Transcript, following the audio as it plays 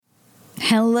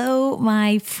Hello,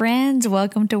 my friends.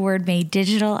 Welcome to Word Made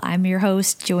Digital. I'm your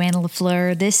host, Joanna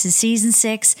LaFleur. This is Season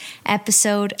 6,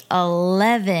 Episode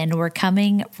 11. We're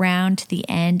coming round to the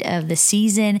end of the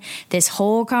season. This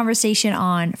whole conversation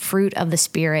on fruit of the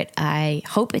Spirit, I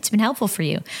hope it's been helpful for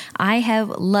you. I have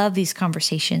loved these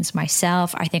conversations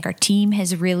myself. I think our team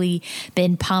has really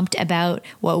been pumped about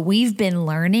what we've been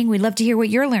learning. We'd love to hear what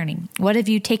you're learning. What have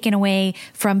you taken away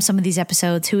from some of these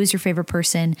episodes? Who is your favorite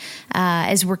person?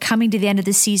 As we're coming to the end of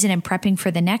this season and prepping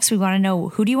for the next, we want to know,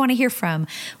 who do you want to hear from?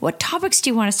 What topics do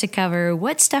you want us to cover?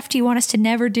 What stuff do you want us to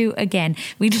never do again?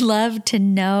 We'd love to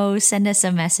know. Send us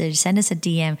a message, send us a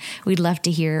DM. We'd love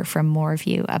to hear from more of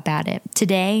you about it.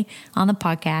 Today on the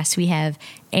podcast, we have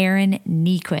Aaron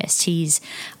Niequist. He's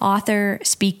author,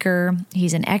 speaker.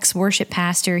 He's an ex-worship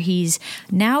pastor. He's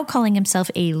now calling himself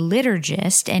a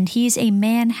liturgist, and he's a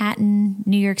Manhattan,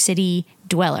 New York City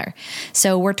dweller.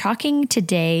 So we're talking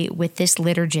today with this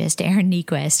liturgist, Aaron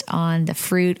Niequist, on the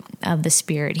fruit of the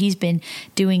Spirit. He's been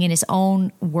doing in his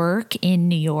own work in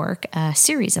New York a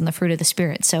series on the fruit of the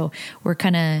Spirit. So we're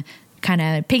gonna kind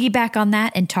of piggyback on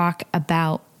that and talk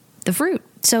about the fruit.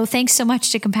 So thanks so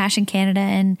much to Compassion Canada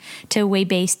and to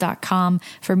waybase.com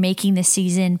for making this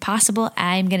season possible.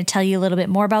 I'm going to tell you a little bit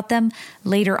more about them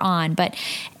later on. But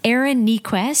Aaron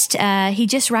Niequist, he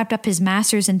just wrapped up his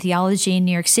master's in theology in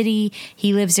New York City.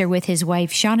 He lives there with his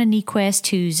wife, Shauna Niequist,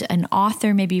 who's an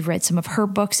author. Maybe you've read some of her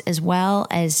books, as well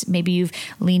as maybe you've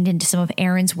leaned into some of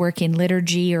Aaron's work in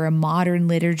liturgy or a modern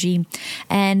liturgy.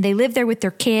 And they live there with their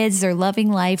kids. They're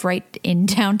loving life right in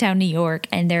downtown New York.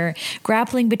 And they're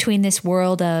grappling between this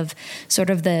world of sort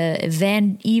of the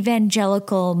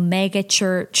evangelical mega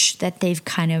church that they've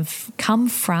kind of come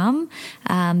from,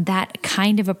 that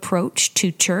kind of approach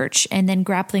to church, and then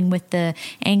grappling with the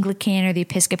Anglican or the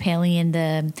Episcopalian,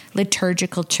 the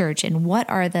liturgical church, and what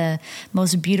are the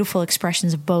most beautiful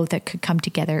expressions of both that could come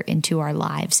together into our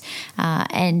lives,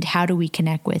 and how do we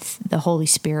connect with the Holy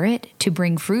Spirit to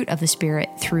bring fruit of the Spirit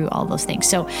through all those things.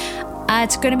 So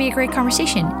it's going to be a great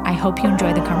conversation. I hope you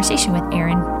enjoy the conversation with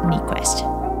Aaron Niequist.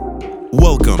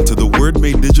 Welcome to the Word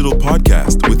Made Digital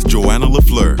podcast with Joanna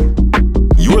LaFleur.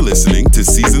 You're listening to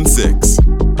Season 6.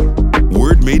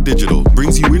 Word Made Digital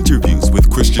brings you interviews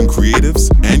with Christian creatives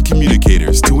and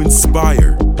communicators to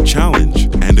inspire, challenge,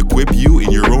 and equip you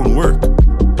in your own work.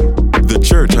 The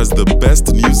church has the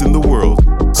best news in the world,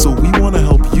 so we want to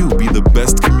help you be the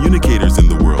best communicators in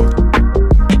the world.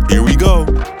 Here we go.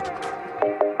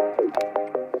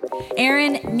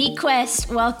 Aaron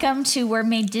Niequist, welcome to Word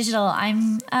Made Digital.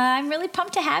 I'm really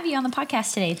pumped to have you on the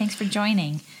podcast today. Thanks for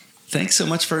joining. Thanks so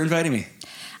much for inviting me.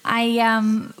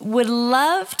 I would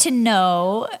love to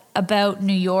know about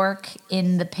New York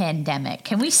in the pandemic.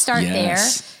 Can we start there?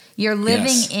 You're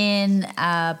living in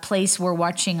a place we're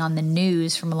watching on the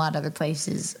news from a lot of other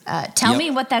places. Tell me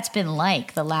what that's been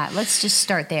like. Let's just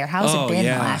start there. How's it been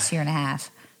the last year and a half?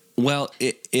 Well,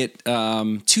 it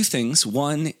two things.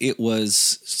 One, it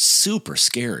was super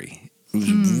scary. It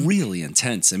was really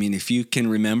intense. I mean, if you can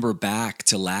remember back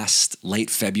to late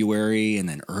February and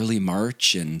then early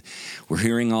March, and we're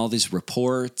hearing all these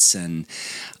reports, and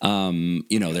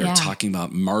they're talking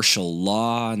about martial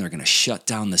law, and they're going to shut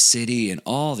down the city, and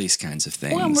all these kinds of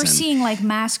things. Well, and we're seeing like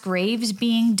mass graves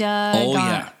being dug. Oh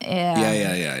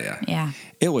yeah.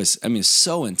 It was,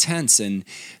 so intense, and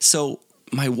so.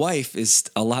 My wife is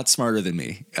a lot smarter than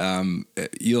me.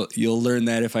 You'll learn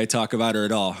that if I talk about her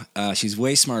at all. She's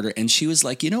way smarter. And she was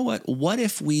like, you know what? What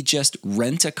if we just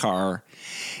rent a car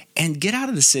and get out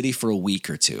of the city for a week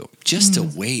or two just to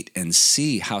wait and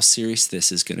see how serious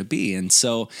this is going to be? And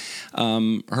so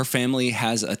her family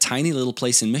has a tiny little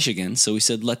place in Michigan. So we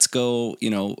said, let's go,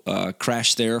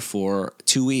 crash there for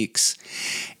 2 weeks.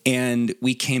 And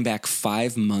we came back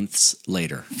 5 months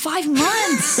later. 5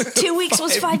 months? 2 weeks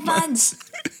was 5 months.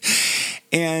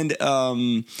 And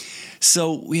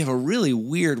so we have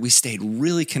we stayed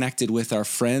really connected with our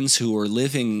friends who were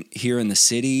living here in the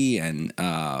city, and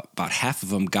about half of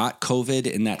them got COVID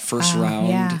in that first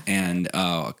round, and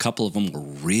a couple of them were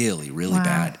really, really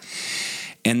bad.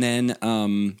 And then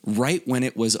right when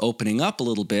it was opening up a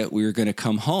little bit, we were going to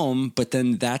come home, but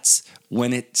then that's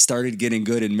when it started getting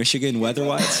good in Michigan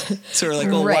weather-wise. So we're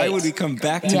like, why would we come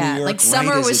back to New York? Like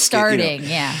summer was starting,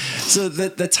 So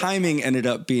the timing ended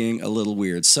up being a little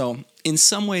weird. So in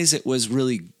some ways, it was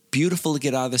really beautiful to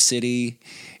get out of the city.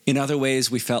 In other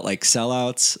ways, we felt like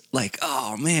sellouts. Like,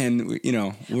 oh man,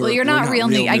 you're not real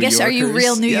New. I guess, are you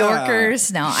real New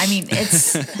Yorkers? No,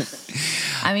 it's.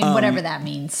 Whatever that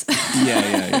means.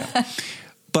 Yeah.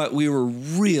 But we were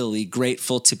really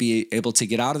grateful to be able to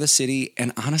get out of the city,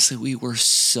 and honestly, we were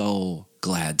so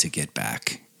glad to get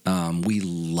back. We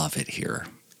love it here.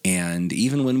 And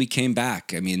even when we came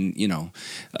back, I mean,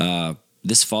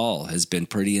 this fall has been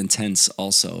pretty intense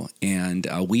also. And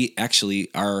we actually,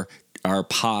 our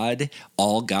pod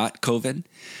all got COVID.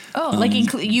 Oh,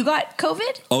 you got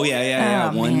COVID? Oh,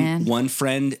 yeah. Oh, One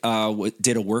friend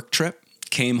did a work trip,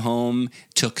 came home,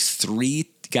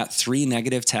 got 3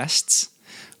 negative tests,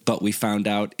 but we found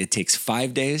out it takes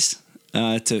 5 days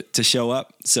to show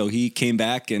up. So he came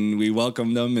back and we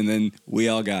welcomed him, and then we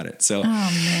all got it. So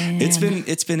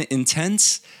it's been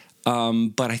intense.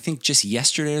 But I think just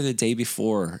yesterday or the day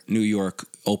before, New York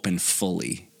opened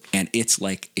fully, and it's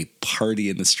like a party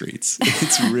in the streets.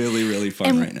 It's really, really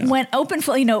fun right now. When open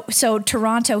fully, so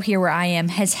Toronto here where I am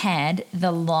has had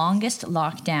the longest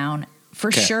lockdown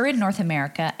for sure in North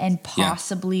America and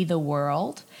possibly the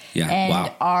world. Yeah. And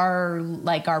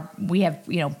we have,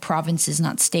 provinces,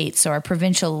 not states. So our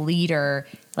provincial leader,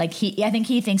 I think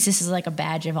he thinks this is like a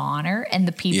badge of honor, and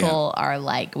the people are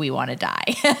like, we want to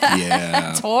die.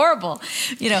 Yeah. It's horrible.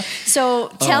 So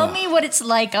tell me what it's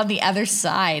like on the other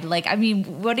side. What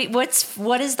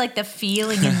is like the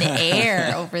feeling in the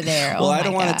air over there? Well, I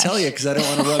don't want to tell you because I don't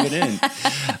want to rub it in.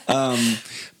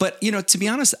 But, to be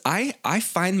honest, I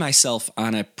find myself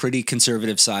on a pretty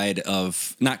conservative side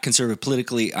of, not conservative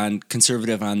politically,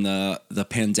 conservative on the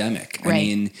pandemic. Right. I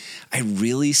mean, I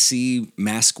really see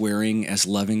mask wearing as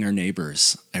loving our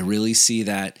neighbors. I really see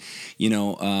that,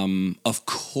 of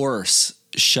course,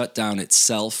 shutdown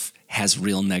itself has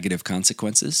real negative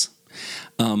consequences.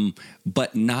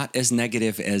 But not as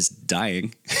negative as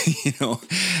dying,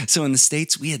 So in the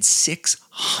States, we had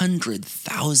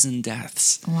 600,000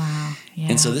 deaths. Wow. Yeah.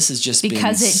 And so this is just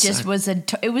because it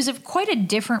was quite a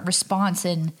different response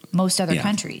in most other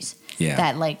countries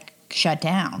that shut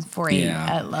down for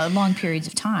a long periods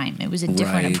of time. It was a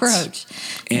different approach.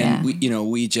 And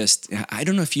we just, I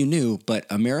don't know if you knew, but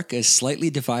America is slightly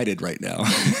divided right now.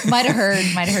 Might have heard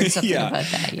something about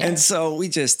that. Yeah. And so we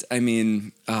just,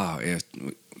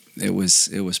 it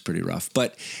was pretty rough.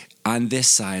 But on this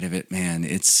side of it, man,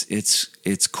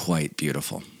 it's quite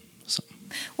beautiful. So,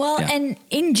 and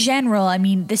in general,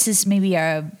 this is maybe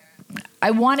we're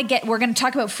going to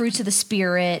talk about fruits of the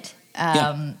Spirit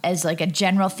as like a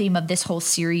general theme of this whole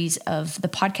series of the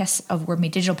podcast of Word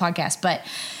Made Digital podcast. But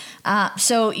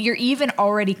so you're even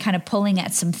already kind of pulling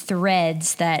at some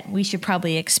threads that we should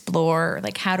probably explore,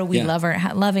 like how do we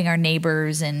loving our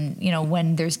neighbors, and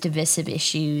when there's divisive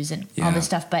issues and all this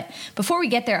stuff. But before we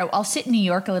get there, I'll sit in New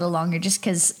York a little longer just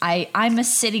because I'm a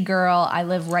city girl. I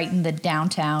live right in the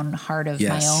downtown heart of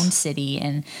my own city,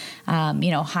 and I'm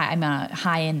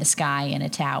high in the sky in a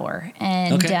tower,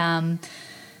 and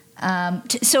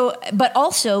but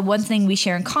also one thing we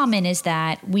share in common is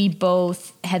that we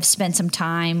both have spent some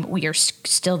time. We are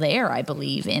still there, I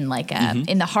believe, in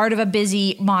in the heart of a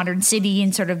busy modern city,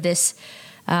 in sort of this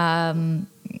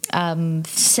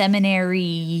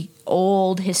seminary,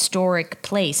 old historic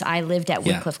place. I lived at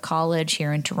Wycliffe College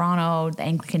here in Toronto, the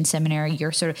Anglican Seminary.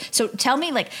 So tell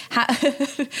me,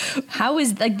 how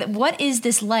is what is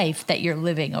this life that you're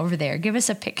living over there? Give us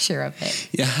a picture of it.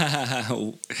 Yeah,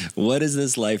 what is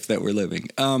this life that we're living?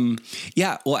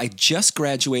 Well, I just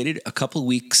graduated a couple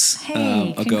weeks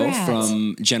ago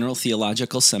from General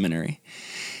Theological Seminary,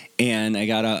 and I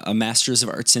got a Master's of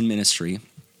Arts in Ministry.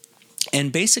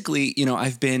 And basically,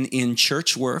 I've been in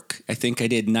church work. I think I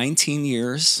did 19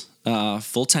 years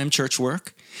full-time church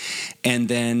work, and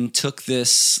then took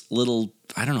this little,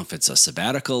 I don't know if it's a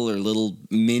sabbatical or little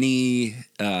mini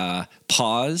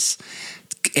pause.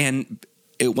 And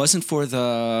it wasn't for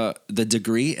the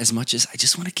degree as much as I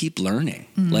just want to keep learning.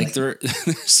 Mm-hmm. There's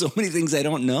so many things I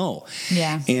don't know.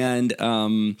 Yeah. And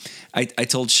I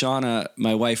told Shauna,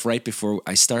 my wife, right before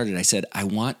I started, I said, I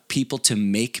want people to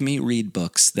make me read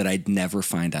books that I'd never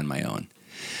find on my own.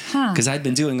 Because I'd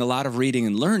been doing a lot of reading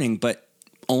and learning, but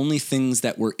only things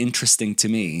that were interesting to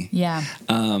me. Yeah.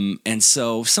 And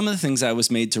so some of the things I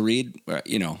was made to read,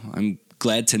 I'm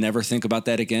glad to never think about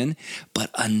that again.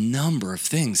 But a number of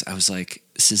things, I was like,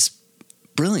 this is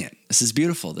brilliant. This is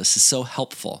beautiful. This is so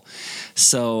helpful.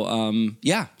 So,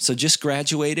 so just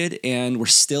graduated, and we're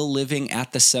still living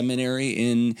at the seminary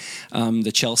in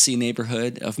the Chelsea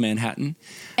neighborhood of Manhattan.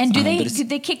 And did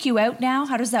they kick you out now?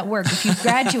 How does that work? If you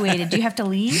graduated, do you have to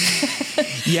leave?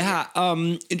 Yeah.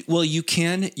 Well, you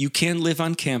can live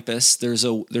on campus. There's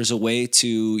a way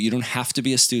to, you don't have to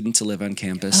be a student to live on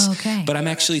campus. Oh, okay. But I'm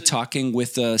actually talking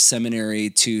with the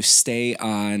seminary to stay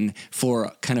on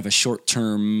for kind of a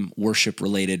short-term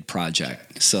worship-related project.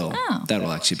 So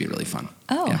that'll actually be really fun.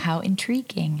 Oh, yeah. How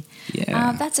intriguing.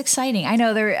 Yeah. That's exciting. I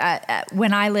know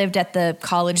when I lived at the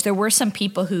college, there were some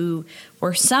people who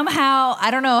were somehow,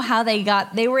 I don't know how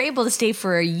they were able to stay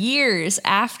for years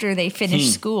after they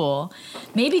finished school.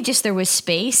 Maybe just there was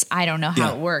space. I don't know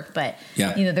how it worked, but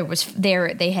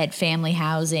they had family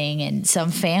housing, and some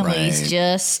families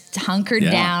just hunkered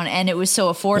down, and it was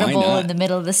so affordable in the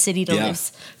middle of the city to live.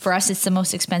 For us, it's the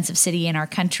most expensive city in our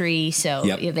country, so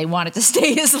they wanted to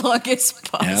stay as long as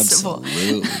possible.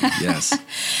 Absolutely, yes.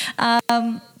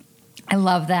 I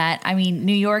love that. I mean,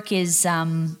 New York is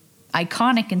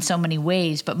iconic in so many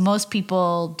ways, but most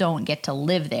people don't get to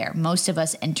live there. Most of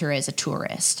us enter as a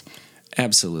tourist.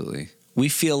 Absolutely. We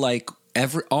feel like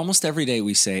almost every day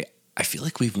we say, I feel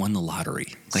like we've won the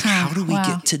lottery. Like, how do we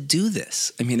get to do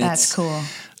this? I mean, that's cool.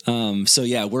 So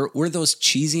yeah, we're those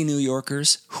cheesy New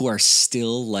Yorkers who are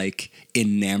still like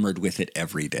enamored with it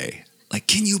every day. Like,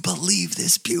 can you believe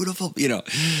this beautiful,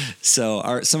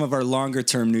 so some of our longer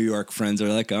term New York friends are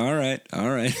like, all right.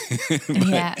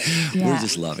 We're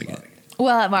just loving it.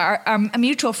 Well, a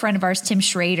mutual friend of ours, Tim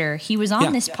Schrader, he was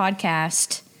on this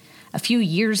podcast a few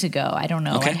years ago. I don't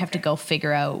know. I'd have to go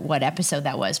figure out what episode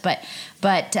that was. But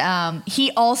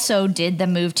he also did the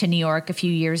move to New York a few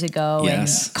years ago and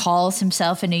calls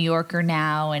himself a New Yorker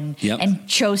now and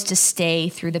chose to stay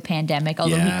through the pandemic,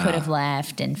 although he could have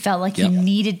left and felt like he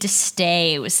needed to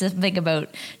stay. It was something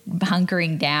about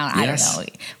hunkering down. I don't know.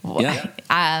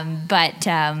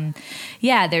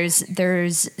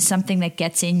 There's something that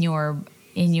gets in your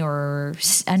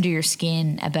under your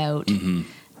skin about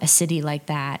a city like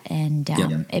that, and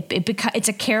it's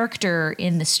a character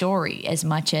in the story as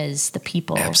much as the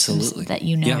people that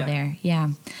there. Yeah,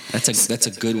 that's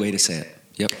a good way to say it.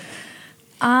 Yep.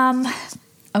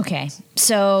 Okay,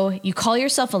 so you call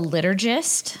yourself a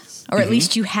liturgist, or at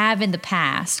least you have in the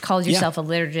past called yourself a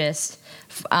liturgist.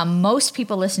 Most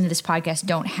people listening to this podcast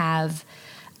don't have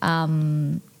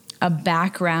a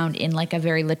background in like a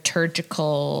very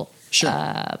liturgical. Sure.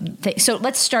 So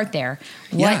let's start there.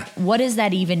 What does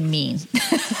that even mean?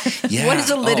 What is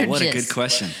a liturgist? What a good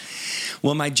question.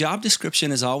 Well, my job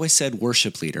description has always said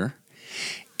worship leader.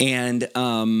 And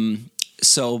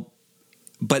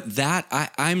but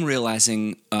that I'm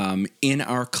realizing in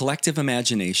our collective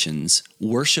imaginations,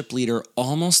 worship leader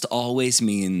almost always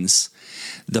means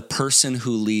the person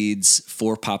who leads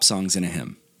 4 pop songs in a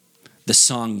hymn, the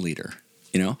song leader.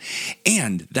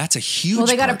 And that's a huge. Well,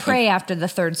 they got to pray after the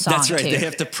third song. That's right. Too. They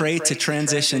have to pray to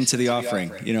transition to the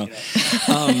offering.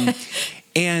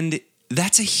 And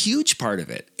that's a huge part of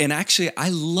it. And actually, I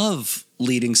love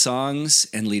leading songs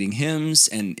and leading hymns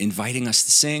and inviting us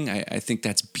to sing. I think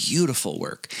that's beautiful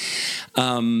work.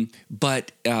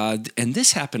 But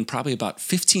this happened probably about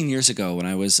 15 years ago when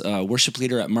I was a worship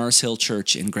leader at Mars Hill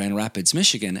Church in Grand Rapids,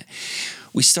 Michigan.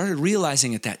 We started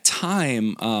realizing at that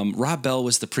time, Rob Bell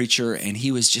was the preacher, and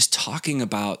he was just talking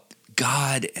about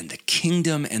God and the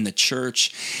kingdom and the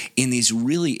church in these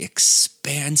really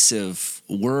expansive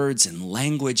words and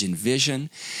language and vision.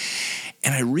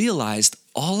 And I realized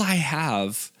all I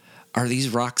have are these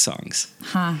rock songs.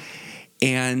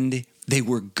 And they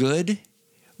were good,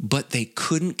 but they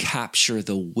couldn't capture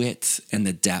the width and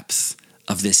the depth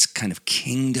of this kind of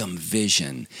kingdom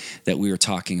vision that we were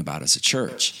talking about as a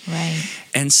church. Right.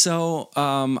 And so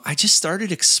I just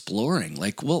started exploring,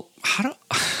 like, well, how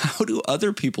do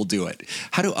other people do it?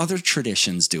 How do other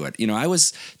traditions do it? I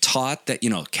was taught that,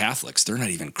 Catholics, they're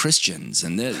not even Christians.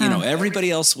 And, everybody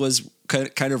else was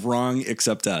kind of wrong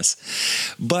except us.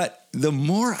 But the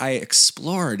more I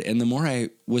explored and the more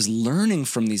I was learning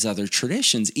from these other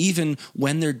traditions, even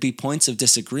when there'd be points of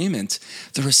disagreement,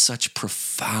 there was such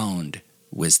profound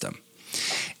wisdom.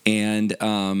 And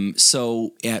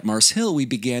so at Mars Hill, we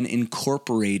began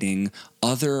incorporating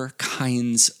other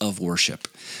kinds of worship,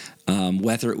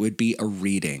 whether it would be a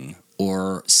reading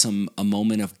or a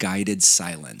moment of guided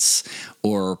silence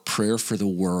or prayer for the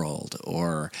world.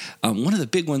 Or one of the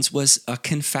big ones was a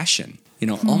confession.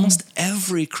 Almost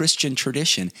every Christian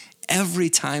tradition, every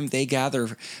time they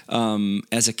gather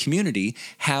as a community,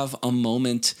 have a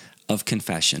moment of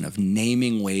confession, of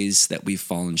naming ways that we've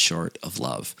fallen short of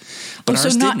love. But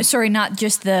not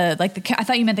just I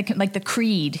thought you meant the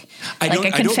creed,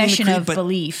 a confession of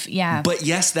belief. Yeah. But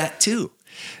yes, that too.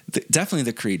 Definitely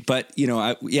the creed. But,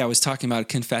 I was talking about a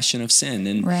confession of sin.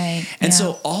 And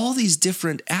so all these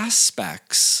different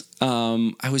aspects,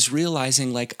 I was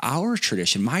realizing like our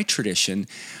tradition, my tradition,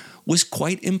 was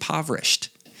quite impoverished.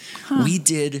 We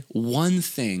did one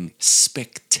thing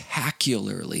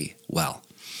spectacularly well.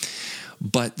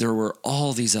 But there were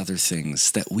all these other things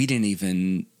that we didn't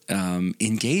even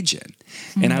engage in.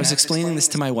 And I was explaining this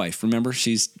to my wife. Remember,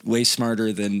 she's way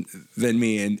smarter than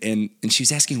me. And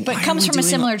she's asking, but why it comes from a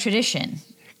similar that? tradition.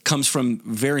 Comes from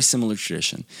very similar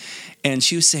tradition. And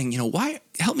she was saying, why,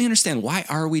 help me understand, why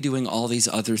are we doing all these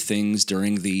other things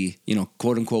during the,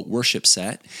 quote unquote worship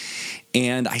set?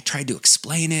 And I tried to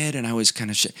explain it, and I was kind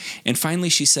of and finally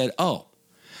she said, oh,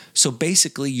 so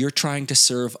basically you're trying to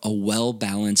serve a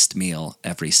well-balanced meal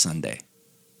every Sunday.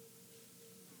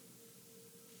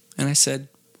 And I said,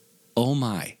 oh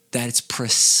my, that's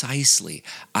precisely.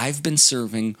 I've been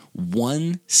serving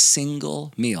one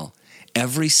single meal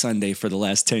every Sunday for the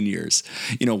last 10 years,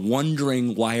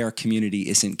 wondering why our community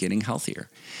isn't getting healthier.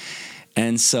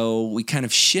 And so we kind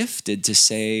of shifted to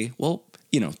say, well,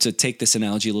 to take this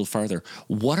analogy a little farther,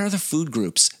 what are the food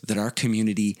groups that our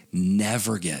community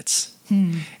never gets,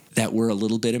 that we're a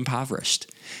little bit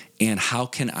impoverished? And how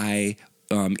can I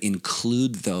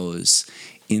include those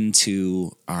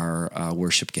into our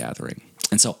worship gathering?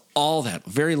 And so all that,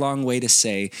 very long way to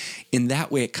say, in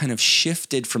that way, it kind of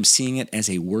shifted from seeing it as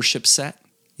a worship set,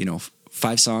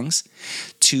 5 songs,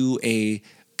 to a,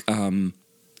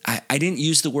 I didn't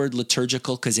use the word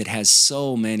liturgical because it has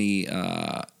so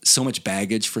much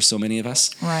baggage for so many of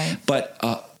us. Right. But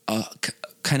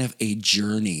kind of a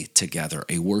journey together,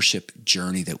 a worship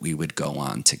journey that we would go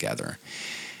on together.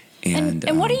 And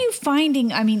what are you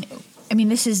finding? I mean,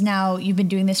 this is now, you've been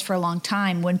doing this for a long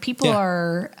time. When people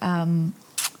are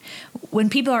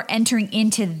entering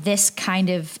into this kind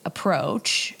of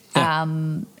approach,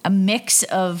 a mix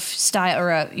of style,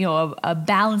 or a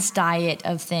balanced diet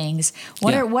of things,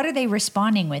 what are they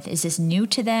responding with? Is this new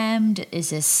to them? Is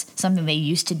this something they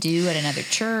used to do at another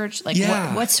church?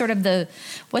 What's a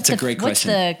great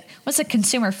question. What's the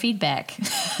consumer feedback?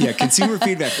 Consumer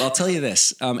feedback. Well, I'll tell you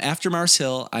this. After Mars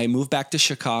Hill, I moved back to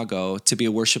Chicago to be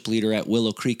a worship leader at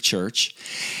Willow Creek Church.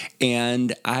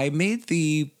 And I made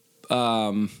the,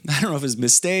 I don't know if it was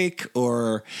mistake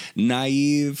or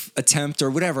naive attempt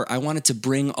or whatever. I wanted to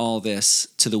bring all this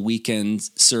to the weekend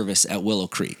service at Willow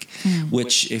Creek,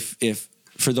 which if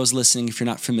for those listening, if you're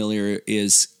not familiar,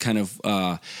 is kind of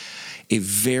a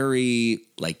very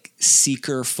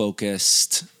seeker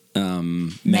focused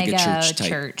mega church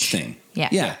type thing.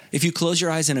 Yeah. If you close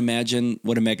your eyes and imagine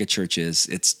what a mega church is,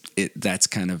 that's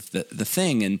kind of the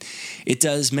thing. And it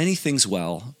does many things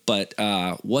well, but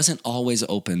wasn't always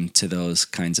open to those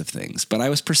kinds of things. But I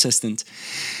was persistent.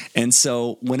 And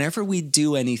so whenever we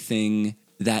do anything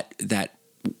that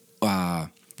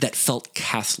felt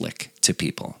Catholic to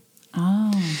people,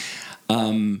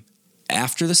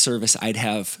 after the service, I'd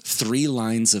have 3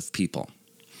 lines of people.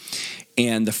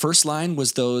 And the first line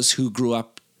was those who grew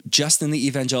up just in the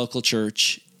evangelical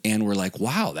church and were like,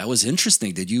 wow, that was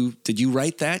interesting. Did you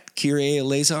write that? Kyrie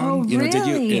eleison? Oh, really? Did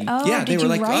you? They were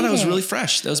like, oh, that was really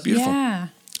fresh. That was beautiful. Yeah.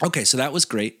 Okay, so that was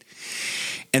great.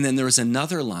 And then there was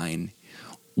another line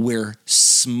where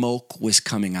smoke was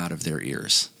coming out of their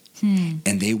ears.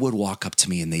 And they would walk up to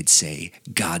me and they'd say,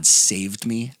 God saved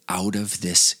me out of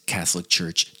this Catholic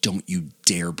church. Don't you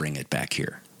dare bring it back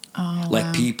here. Oh,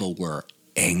 wow. People were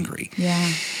angry.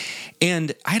 Yeah.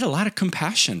 And I had a lot of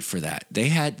compassion for that. They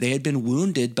had been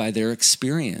wounded by their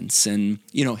experience. And,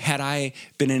 had I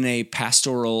been in a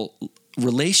pastoral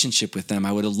relationship with them,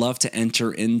 I would have loved to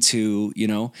enter into,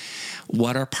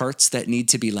 what are parts that need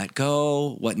to be let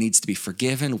go, what needs to be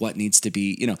forgiven, what needs to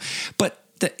be, but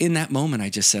in that moment, I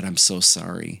just said, I'm so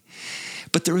sorry.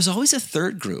 But there was always a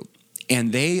third group,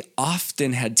 and they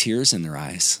often had tears in their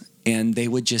eyes. And they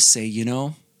would just say,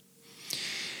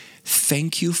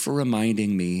 thank you for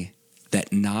reminding me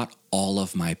that not all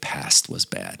of my past was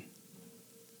bad.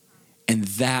 And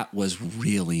that was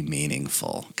really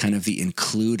meaningful, kind of the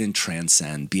include and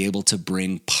transcend, be able to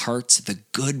bring the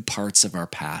good parts of our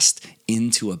past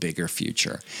into a bigger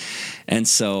future. And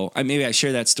so maybe I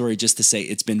share that story just to say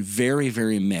it's been very,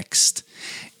 very mixed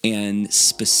and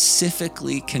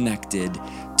specifically connected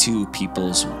to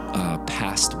people's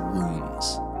past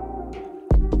wounds.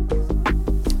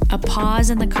 A pause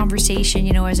in the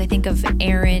conversation, as I think of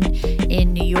Aaron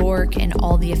in New York and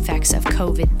all the effects of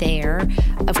COVID there.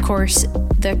 Of course,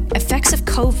 the effects of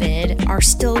COVID are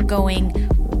still going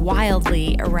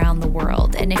wildly around the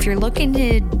world. And if you're looking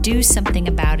to do something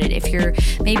about it, if you're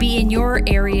maybe in your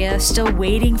area still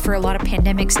waiting for a lot of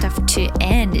pandemic stuff to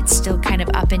end, it's still kind of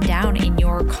up and down in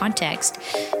your context.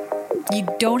 You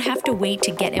don't have to wait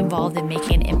to get involved in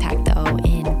making an impact, though,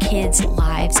 in kids'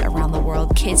 lives around the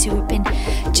world. Kids who have been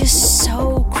just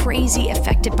so crazy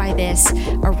affected by this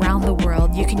around the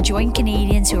world. You can join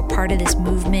Canadians who are part of this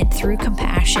movement through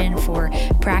Compassion for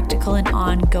practical and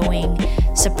ongoing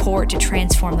support to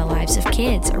transform the lives of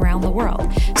kids around the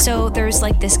world. So there's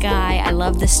like this guy, I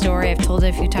love this story, I've told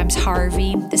it a few times,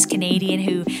 Harvey, this Canadian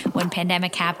who, when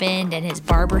pandemic happened and his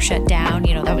barber shut down,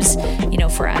 that was,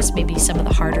 for us, maybe some of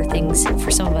the harder things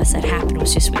for some of us that happened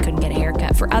was just we couldn't get a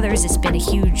haircut. For others, it's been a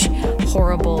huge,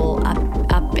 horrible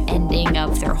upending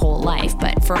of their whole life.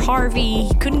 But for Harvey,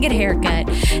 he couldn't get a haircut.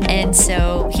 And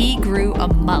so he grew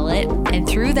a mullet. And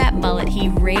through that mullet, he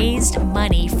raised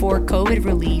money for COVID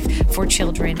relief for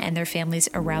children and their families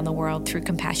around the world through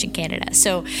Compassion Canada.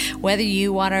 So whether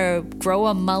you want to grow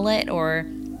a mullet or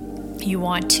you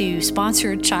want to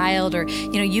sponsor a child, or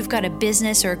you've got a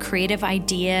business or a creative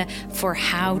idea for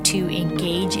how to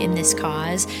engage in this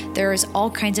cause, there's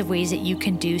all kinds of ways that you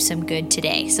can do some good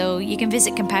today. So you can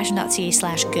visit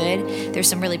compassion.ca/good. There's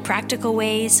some really practical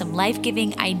ways, some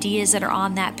life-giving ideas that are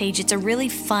on that page. It's a really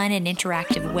fun and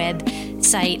interactive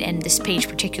website, and this page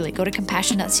particularly. Go to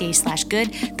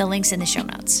compassion.ca/good. The link's in the show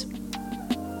notes.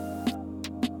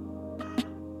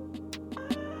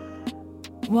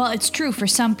 Well, it's true for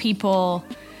some people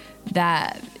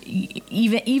that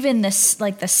even this,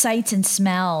 like the sights and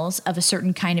smells of a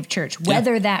certain kind of church,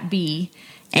 whether that be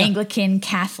Anglican,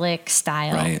 Catholic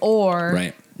style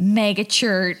or mega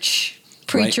church,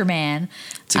 preacher man.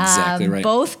 That's exactly right.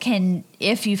 Both can,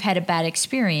 if you've had a bad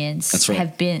experience,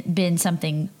 have been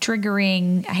something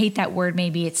triggering. I hate that word.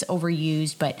 Maybe it's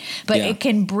overused, but it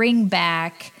can bring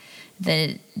back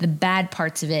the bad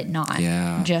parts of it, not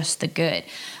just the good.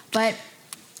 But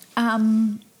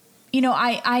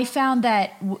I found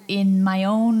that in my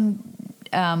own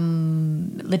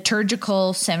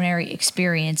liturgical seminary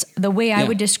experience, the way I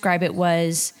would describe it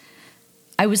was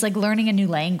I was like learning a new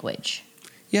language.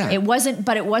 Yeah. It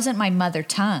wasn't my mother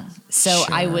tongue. So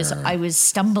I was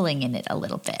stumbling in it a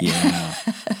little bit. Yeah.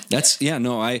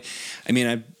 I mean,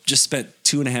 I've just spent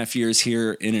 2.5 years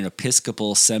here in an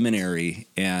Episcopal seminary,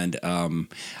 and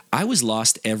I was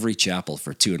lost every chapel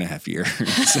for 2.5 years.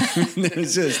 It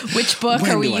was just, which book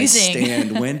are we using? When do I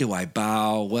stand? When do I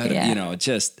bow?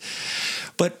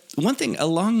 But one thing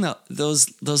along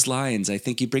those lines, I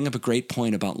think you bring up a great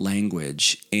point about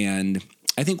language. And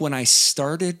I think when I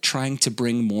started trying to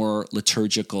bring more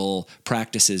liturgical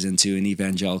practices into an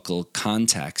evangelical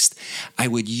context, I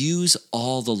would use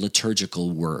all the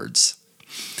liturgical words.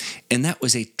 And that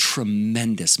was a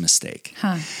tremendous mistake.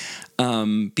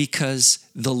 Because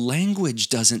the language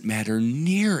doesn't matter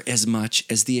near as much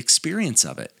as the experience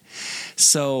of it.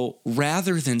 So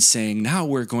rather than saying, now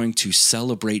we're going to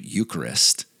celebrate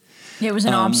Eucharist. It was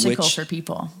an obstacle for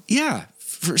people. Yeah.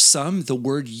 For some, the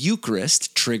word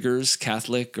Eucharist triggers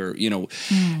Catholic or,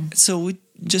 so we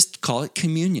just call it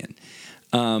communion.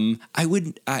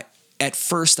 At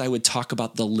first I would talk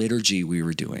about the liturgy we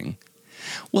were doing.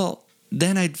 Well,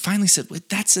 then I finally said, well,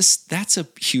 that's a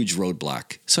huge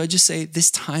roadblock. So I just say this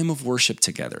time of worship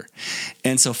together.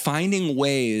 And so finding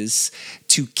ways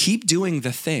to keep doing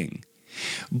the thing,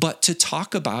 but to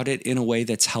talk about it in a way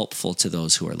that's helpful to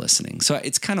those who are listening. So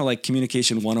it's kind of like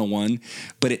communication 101,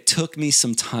 but it took me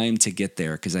some time to get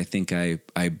there because I think I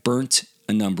burnt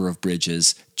a number of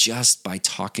bridges just by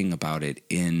talking about it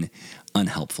in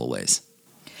unhelpful ways.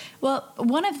 Well,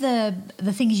 one of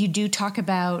the things you do talk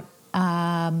about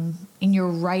in your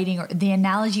writing, or the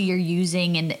analogy you're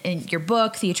using in your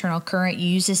book, The Eternal Current, you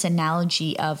use this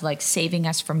analogy of like saving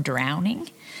us from drowning.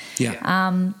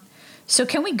 Yeah. So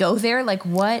can we go there? Like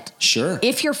what? Sure.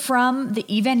 If you're from the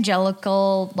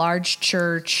evangelical large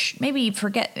church, maybe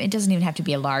forget, it doesn't even have to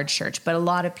be a large church, but a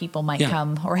lot of people might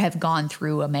come or have gone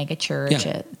through a mega church.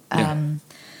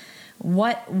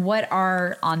 What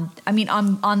are on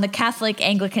the Catholic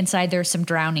Anglican side, there's some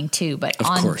drowning too, but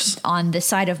on the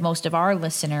side of most of our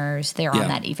listeners, they're on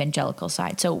that evangelical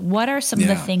side. So what are some of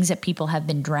the things that people have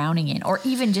been drowning in, or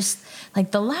even just like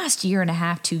the last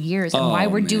 1.5, 2 years, and why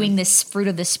we're doing this Fruit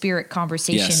of the Spirit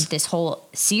conversation, this whole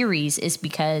series is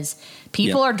because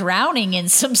people are drowning in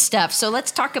some stuff. So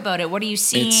let's talk about it. What are you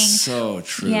seeing? It's so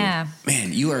true. Yeah.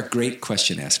 Man, you are a great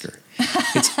question asker.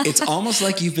 It's almost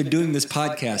like you've been doing this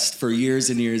podcast for years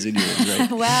and years and years,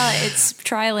 right? Well, it's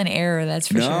trial and error, that's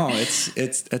for sure. No,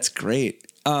 that's great.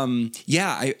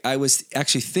 I was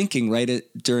actually thinking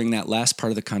during that last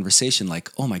part of the conversation, like,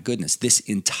 oh my goodness, this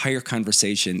entire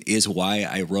conversation is why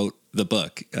I wrote the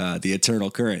book, The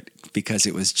Eternal Current, because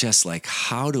it was just like,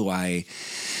 how do I,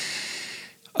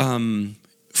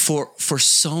 for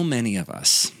so many of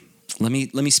us, let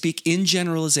me speak in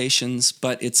generalizations,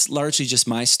 but it's largely just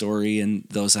my story and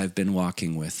those I've been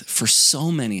walking with. For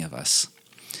so many of us,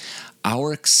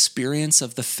 our experience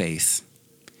of the faith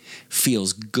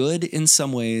feels good in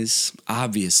some ways.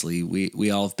 Obviously, we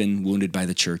all have been wounded by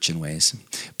the church in ways.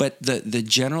 But the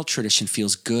general tradition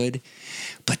feels good,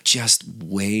 but just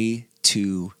way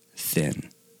too thin.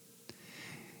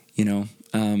 You know,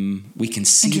 we can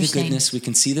see the goodness, we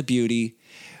can see the beauty,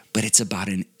 but it's about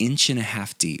 1.5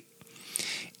 inches deep.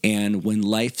 And when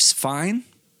life's fine,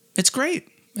 it's great.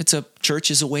 Church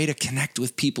is a way to connect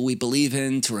with people we believe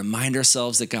in, to remind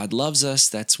ourselves that God loves us.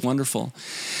 That's wonderful.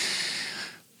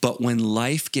 But when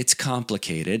life gets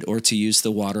complicated, or to use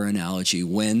the water analogy,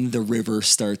 when the river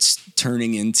starts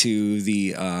turning into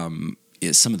the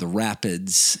some of the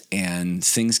rapids and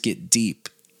things get deep,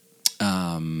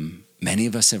 many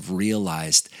of us have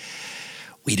realized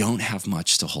we don't have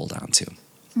much to hold on to.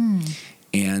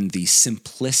 And the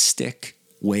simplistic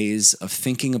ways of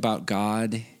thinking about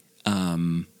God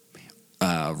run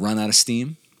out of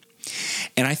steam.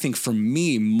 And I think for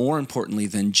me, more importantly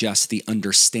than just the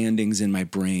understandings in my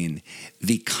brain,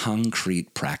 the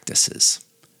concrete practices.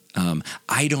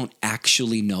 I don't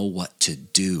actually know what to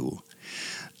do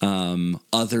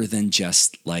other than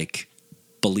just like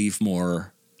believe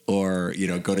more or,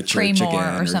 go to church pray more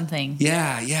again. Or something.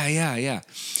 Yeah.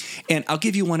 And I'll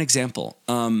give you one example.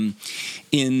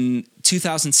 In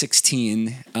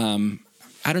 2016,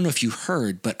 I don't know if you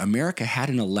heard, but America had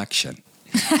an election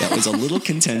that was a little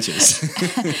contentious.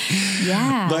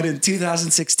 Yeah. But in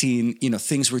 2016,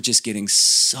 things were just getting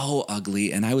so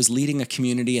ugly. And I was leading a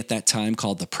community at that time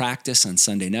called The Practice on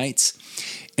Sunday nights,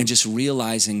 and just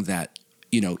realizing that,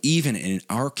 even in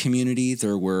our community,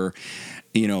 there were,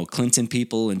 Clinton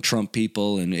people and Trump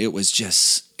people, and it was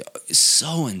just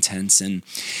so intense.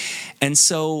 And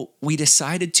so we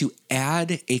decided to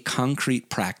add a concrete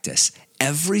practice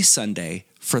every Sunday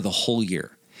for the whole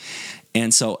year.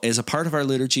 And so as a part of our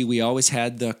liturgy, we always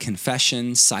had the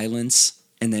confession, silence,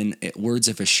 and then words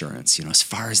of assurance, as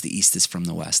far as the east is from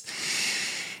the west.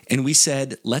 And we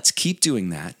said, let's keep doing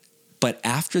that. But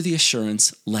after the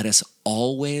assurance, let us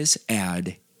always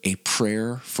add a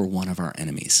prayer for one of our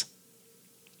enemies.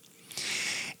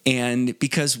 And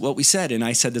because what we said, and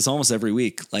I said this almost every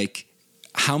week, like,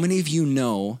 how many of you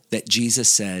know that Jesus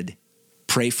said,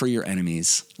 pray for your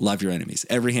enemies, love your enemies?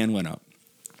 Every hand went up.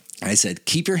 I said,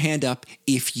 keep your hand up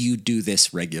if you do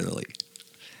this regularly.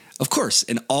 Of course,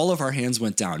 and all of our hands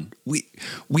went down.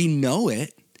 We know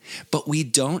it, but we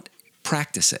don't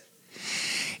practice it.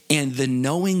 And the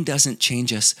knowing doesn't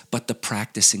change us, but the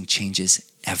practicing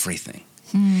changes everything.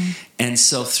 And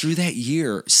so through that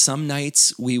year, some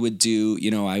nights we would do,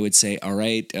 I would say, all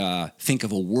right, think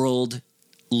of a world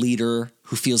leader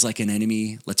who feels like an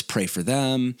enemy. Let's pray for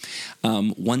them.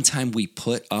 One time we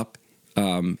put up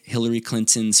Hillary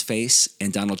Clinton's face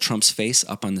and Donald Trump's face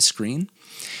up on the screen.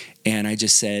 And I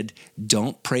just said,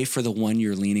 don't pray for the one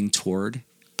you're leaning toward.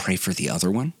 Pray for the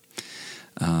other one.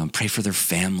 Pray for their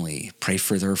family. Pray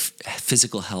for their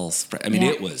physical health. I mean,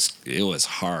 it was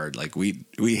hard. Like we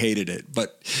hated it,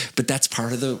 but that's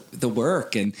part of the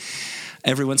work. And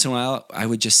every once in a while, I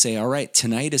would just say, all right,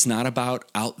 tonight is not about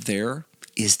out there.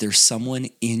 Is there someone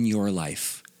in your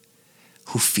life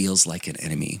who feels like an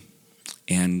enemy?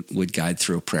 And would guide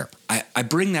through a prayer. I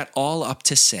bring that all up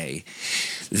to say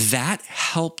that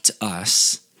helped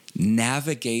us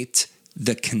navigate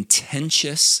the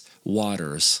contentious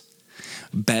waters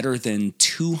better than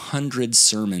 200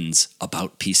 sermons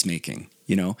about peacemaking,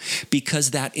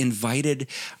 because that invited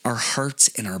our hearts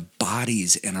and our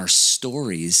bodies and our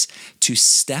stories to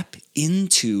step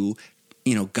into,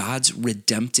 God's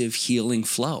redemptive healing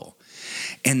flow.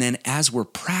 And then as we're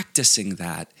practicing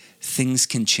that, things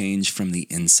can change from the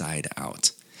inside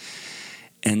out.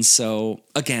 And so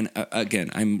again,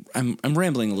 I'm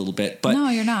rambling a little bit, but no,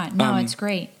 you're not. No, it's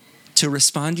great. To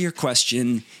respond to your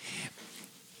question,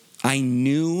 I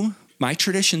knew my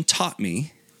tradition taught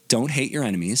me, don't hate your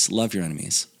enemies, love your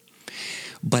enemies,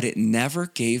 but it never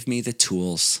gave me the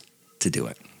tools to do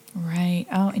it. Right.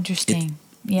 Oh, interesting.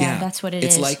 Yeah, that's what it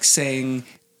is. It's like saying,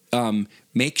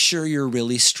 make sure you're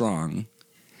really strong,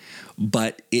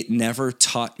 but it never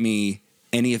taught me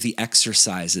any of the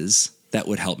exercises that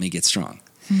would help me get strong.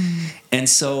 And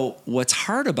so what's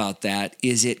hard about that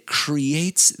is it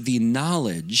creates the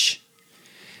knowledge,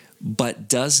 but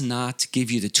does not give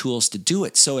you the tools to do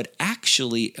it. So it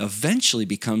actually eventually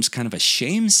becomes kind of a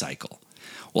shame cycle.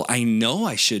 Well, I know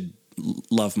I should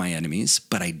love my enemies,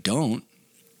 but I don't.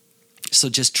 So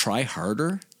just try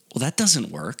harder. Well, that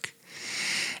doesn't work.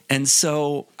 And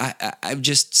so I've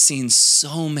just seen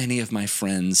so many of my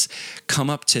friends come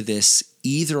up to this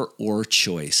either or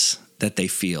choice that they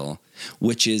feel,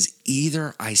 which is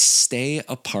either I stay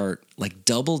apart, like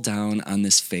double down on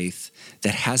this faith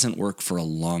that hasn't worked for a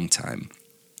long time,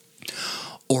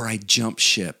 or I jump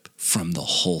ship from the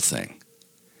whole thing.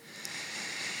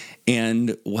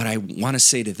 And what I want to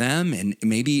say to them, and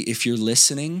maybe if you're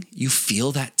listening, you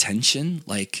feel that tension,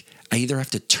 like I either have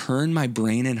to turn my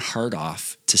brain and heart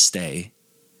off to stay,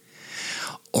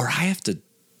 or I have to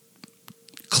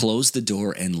close the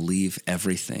door and leave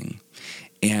everything.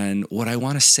 And what I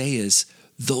want to say is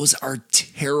those are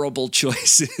terrible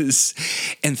choices.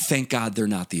 And thank God they're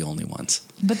not the only ones.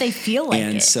 But they feel like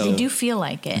it. So they do feel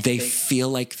like it. They feel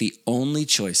like the only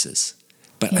choices.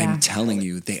 But I'm telling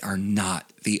you, they are not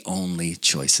the only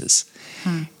choices.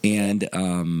 And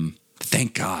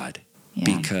thank God,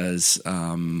 because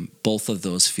both of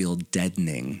those feel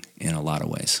deadening in a lot of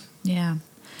ways. Yeah.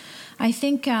 I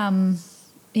think,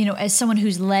 as someone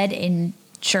who's led in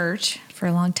church for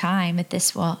a long time at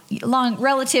this,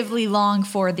 relatively long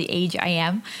for the age I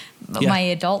am, my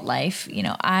adult life,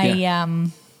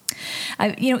 I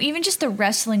even just the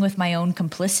wrestling with my own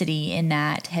complicity in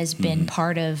that has been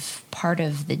part of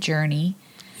the journey.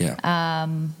 Yeah.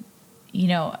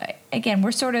 Again,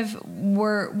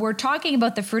 we're talking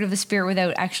about the fruit of the Spirit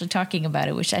without actually talking about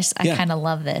it, which I kind of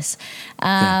love this.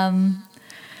 That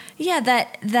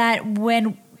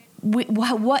when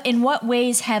in what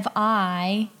ways have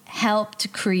I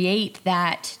helped create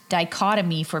that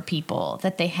dichotomy for people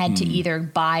that they had to either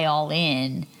buy all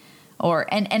in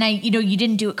and I, you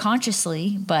didn't do it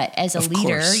consciously, but as a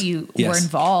leader, you were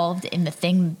involved in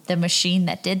the machine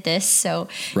that did this. So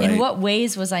in what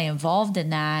ways was I involved in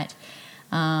that?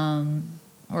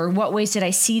 Or what ways did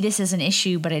I see this as an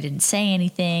issue, but I didn't say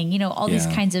anything? All these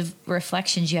kinds of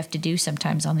reflections you have to do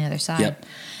sometimes on the other side. Yep.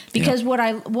 Because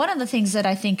one of the things that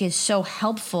I think is so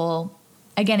helpful,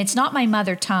 again, it's not my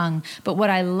mother tongue, but what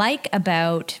I like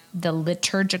about the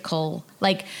liturgical,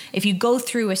 like if you go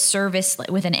through a service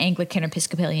with an Anglican or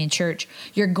Episcopalian church,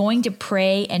 you're going to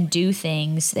pray and do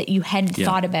things that you hadn't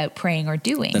thought about praying or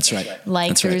doing. That's right.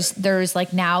 Like there's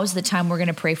like, now is the time we're going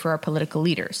to pray for our political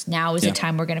leaders. Now is the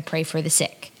time we're going to pray for the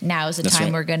sick. Now is the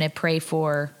time we're going to pray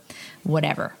for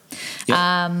whatever. Yep.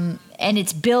 And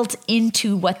it's built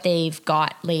into what they've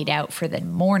got laid out for the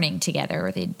morning together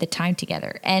or the time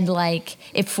together. And like,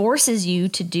 it forces you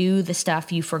to do the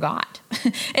stuff you forgot.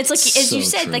 It's like, as you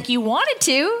said, like you wanted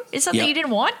to, it's something you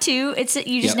didn't want to, it's that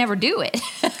you just never do it.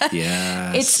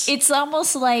 It's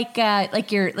almost like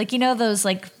you're like, those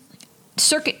like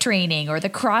circuit training or the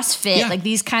CrossFit, like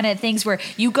these kind of things where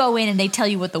you go in and they tell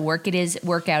you what the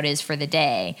workout is for the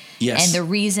day. Yes. And the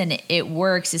reason it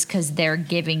works is because they're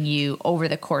giving you over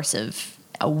the course of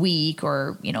a week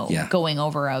or, going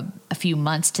over a few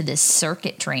months to this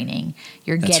circuit training,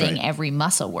 you're getting every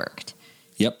muscle worked.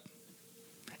 Yep.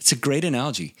 It's a great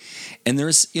analogy. And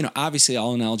there's, obviously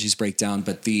all analogies break down,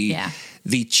 but the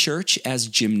church as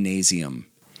gymnasium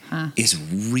is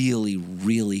really,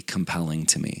 really compelling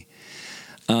to me.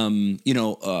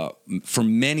 For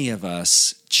many of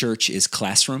us, church is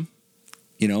classroom.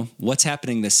 What's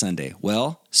happening this Sunday?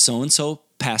 Well, so-and-so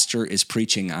pastor is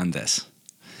preaching on this.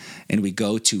 And we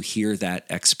go to hear that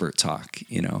expert talk,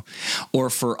 Or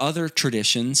for other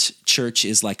traditions, church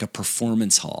is like a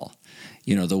performance hall.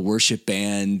 The worship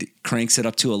band cranks it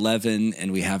up to 11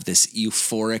 and we have this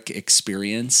euphoric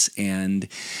experience. And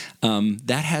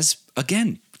that has,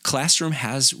 again, classroom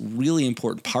has really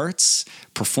important parts.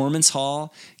 Performance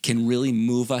hall can really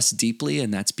move us deeply,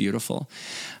 and that's beautiful.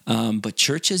 But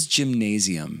church's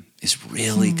gymnasium is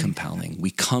really compelling.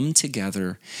 We come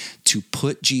together to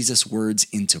put Jesus' words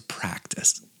into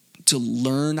practice, to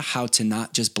learn how to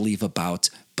not just believe about,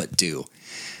 but do.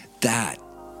 That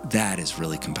is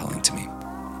really compelling to me.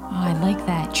 Oh, I like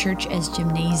that. Church as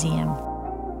gymnasium.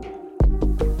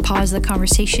 Pause the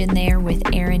conversation there with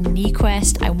Aaron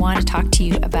Niequist. I want to talk to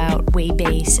you about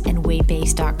Waybase and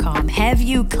waybase.com. Have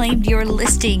you claimed your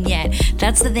listing yet?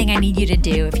 That's the thing I need you to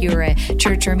do. If you're a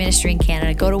church or a ministry in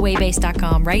Canada, go to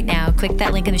waybase.com right now, click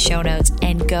that link in the show notes,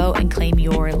 and go and claim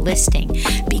your listing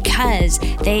because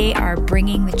they are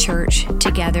bringing the church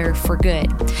together for good.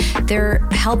 They're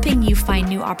helping you find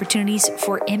new opportunities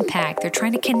for impact. They're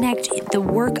trying to connect the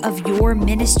work of your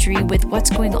ministry with what's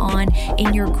going on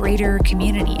in your greater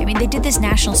community. I mean, they did this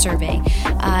national survey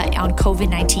on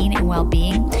COVID-19 and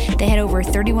well-being. They had over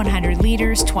 3,100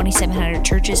 leaders, 2,700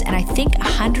 churches, and I think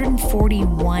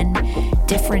 141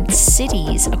 different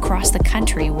cities across the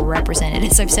country were represented.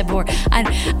 As I've said before, I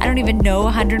don't even know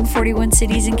 141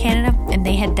 cities in Canada, and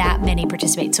they had that many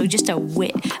participate. So just a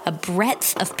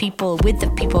breadth of people, width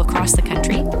of people across the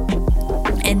country.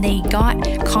 And they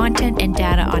got content and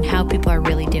data on how people are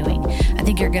really doing. I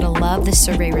think you're going to love the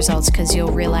survey results because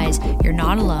you'll realize you're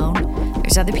not alone.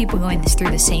 There's other people going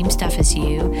through the same stuff as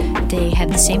you. They have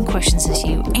the same questions as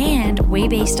you. And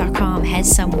Waybase.com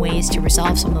has some ways to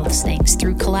resolve some of those things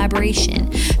through collaboration,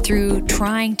 through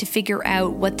trying to figure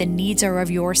out what the needs are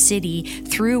of your city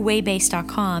through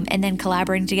Waybase.com, and then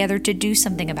collaborating together to do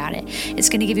something about it. It's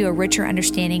going to give you a richer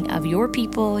understanding of your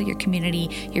people, your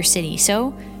community, your city.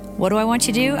 So what do I want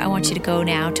you to do? I want you to go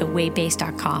now to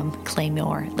Waybase.com, claim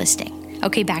your listing.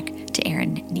 Okay, back to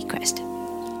Aaron Niequist.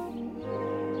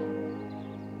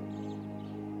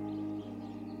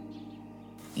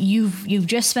 You've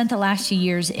just spent the last few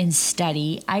years in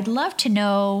study. I'd love to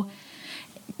know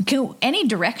any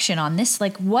direction on this.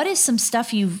 Like, what is some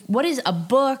stuff what is a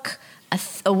book,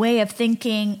 a way of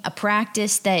thinking, a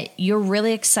practice that you're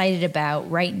really excited about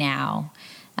right now?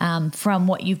 From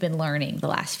what you've been learning the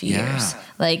last few years.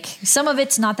 Like, some of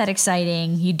it's not that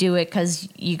exciting. You do it because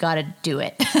you got to do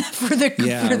it for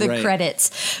the credits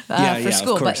for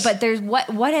school. But there's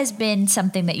what has been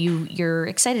something that you're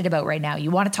excited about right now?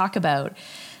 You want to talk about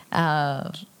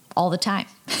all the time.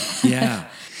 Yeah.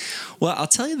 Well, I'll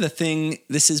tell you the thing.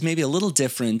 This is maybe a little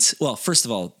different. Well, first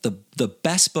of all, the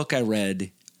best book I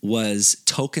read was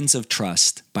Tokens of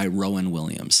Trust by Rowan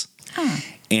Williams.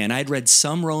 And I'd read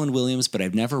some Rowan Williams, but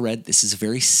I've never read. This is a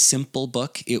very simple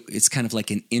book. It's kind of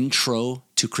like an intro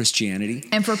to Christianity.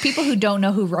 And for people who don't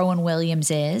know who Rowan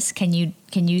Williams is, can you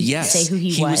say who he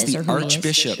was? He was the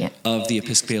Archbishop of the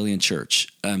Episcopalian Church.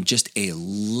 Just a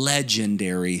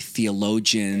legendary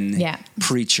theologian,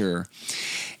 preacher.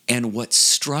 And what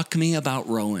struck me about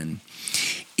Rowan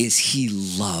is he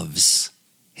loves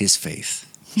his faith.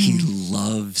 He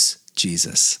loves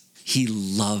Jesus. He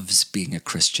loves being a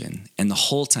Christian. And the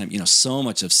whole time, so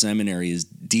much of seminary is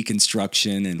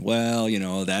deconstruction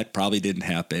and, that probably didn't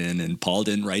happen and Paul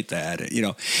didn't write that,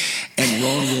 And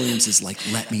Rowan Williams is like,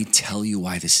 let me tell you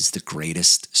why this is the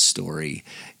greatest story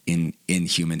in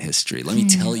human history. Let me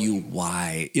tell you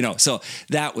why, So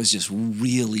that was just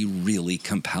really, really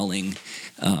compelling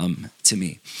to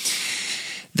me.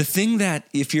 The thing that,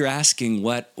 if you're asking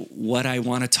what I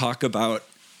want to talk about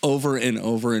over and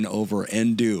over and over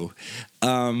and do,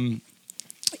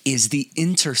 is the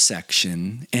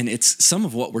intersection, and it's some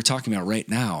of what we're talking about right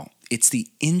now. It's the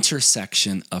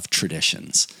intersection of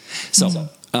traditions. So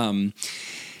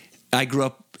I grew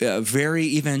up very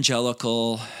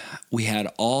evangelical. We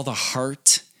had all the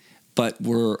heart, but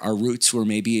our roots were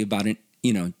maybe about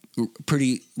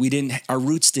our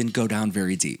roots didn't go down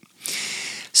very deep.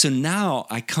 So now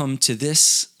I come to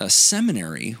this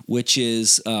seminary, which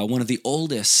is one of the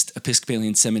oldest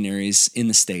Episcopalian seminaries in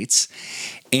the States,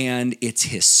 and it's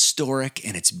historic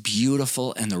and it's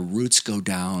beautiful, and the roots go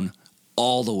down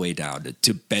all the way down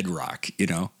to bedrock,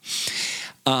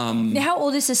 How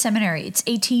old is the seminary? It's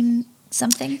 18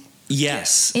 something?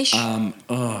 Yes. Ish?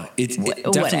 It's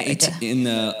definitely in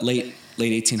the late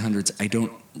 1800s. I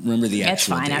don't remember the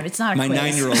actual date. That's fine. It's not a My quiz.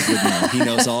 9-year-old would know. He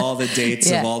knows all the dates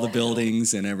of all the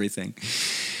buildings and everything.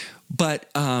 But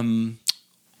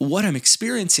what I'm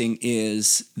experiencing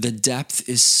is the depth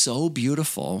is so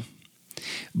beautiful,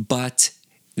 but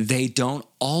they don't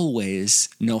always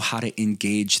know how to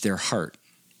engage their heart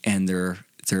and their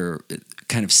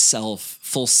kind of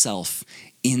full self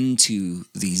into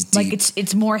these deep like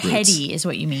it's more roots. heady is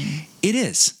what you mean. It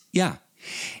is, yeah.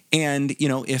 And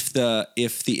if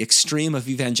the extreme of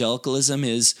evangelicalism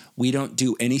is we don't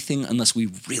do anything unless we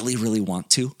really, really want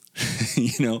to,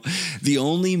 the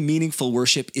only meaningful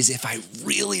worship is if I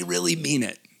really, really mean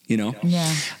it,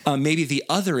 Yeah. Maybe the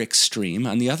other extreme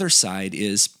on the other side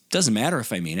is doesn't matter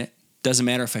if I mean it, doesn't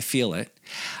matter if I feel it.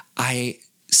 I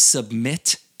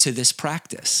submit to this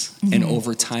practice, and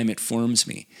over time it forms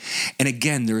me. And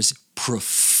again, there's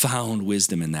profound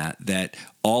wisdom in that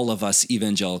all of us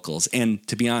evangelicals, and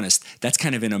to be honest, that's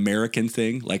kind of an American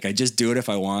thing. Like, I just do it if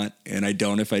I want, and I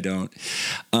don't if I don't.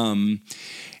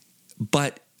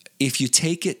 But if you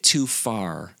take it too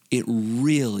far, it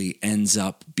really ends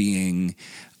up being,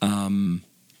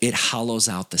 it hollows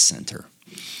out the center.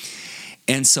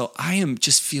 And so I am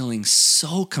just feeling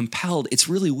so compelled. It's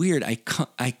really weird.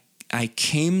 I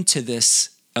came to this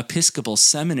Episcopal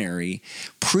seminary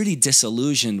pretty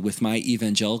disillusioned with my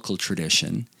evangelical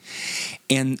tradition.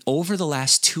 And over the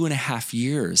last 2.5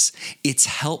 years, it's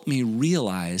helped me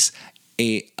realize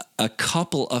a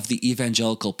couple of the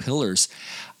evangelical pillars.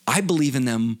 I believe in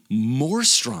them more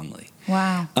strongly.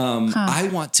 Wow. I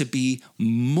want to be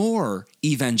more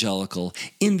evangelical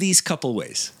in these couple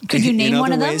ways. Could you name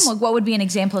one of them? Like, what would be an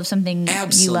example of something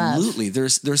Absolutely. you love? Absolutely.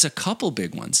 There's a couple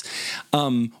big ones.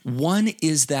 One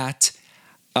is that,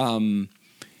 let's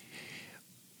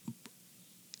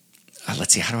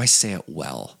see, how do I say it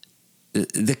well?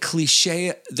 the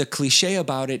cliche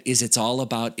about it is it's all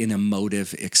about an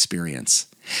emotive experience.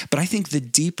 But I think the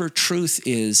deeper truth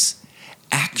is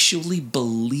actually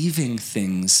believing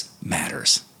things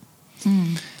matters.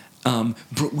 We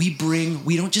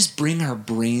don't just bring our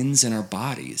brains and our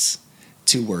bodies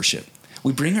to worship.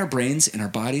 We bring our brains and our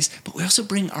bodies, but we also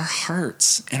bring our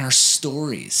hearts and our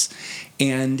stories.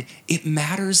 And it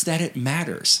matters that it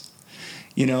matters,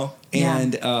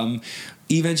 And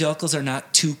evangelicals are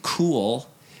not too cool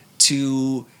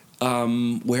to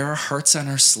wear our hearts on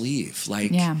our sleeve. So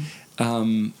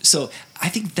I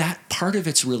think that part of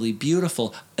it's really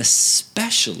beautiful,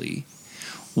 especially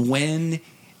when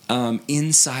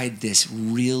inside this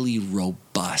really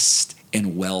robust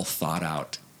and well thought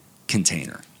out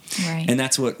container. Right. And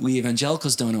that's what we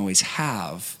evangelicals don't always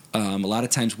have. A lot of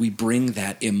times we bring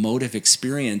that emotive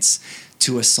experience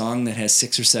to a song that has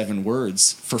 6 or 7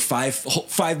 words for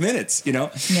 5 minutes,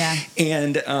 Yeah.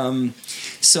 And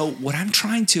so what I'm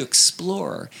trying to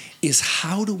explore is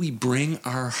how do we bring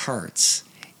our hearts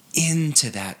into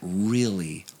that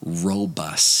really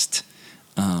robust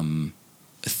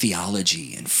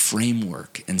theology and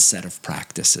framework and set of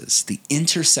practices. The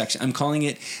intersection, I'm calling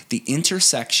it the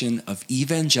intersection of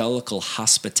evangelical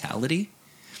hospitality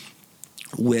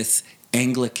with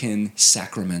Anglican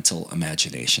sacramental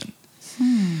imagination.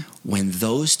 When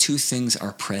those two things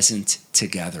are present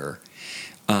together,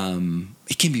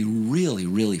 it can be really,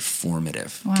 really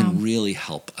formative. Wow. Can really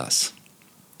help us.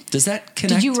 Does that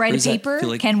connect? Did you write a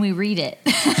paper? Can we read it?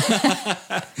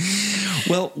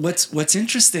 Well, what's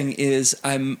interesting is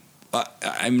I'm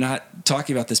not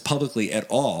talking about this publicly at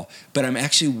all, but I'm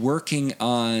actually working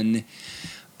on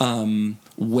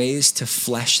ways to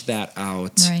flesh that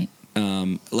out. Right.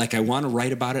 I want to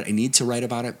write about it. I need to write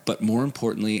about it. But more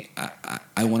importantly,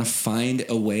 I want to find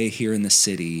a way here in the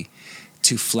city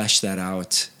to flesh that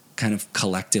out kind of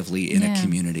collectively in a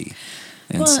community.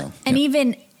 And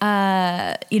even,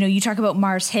 you talk about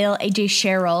Mars Hill, AJ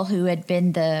Sherrill, who had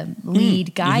been the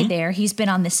lead guy there. He was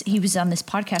on this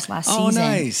podcast last season.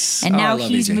 Nice. And now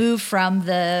he's AJ. Moved from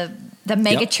the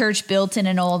mega church built in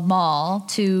an old mall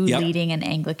to leading an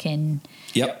Anglican.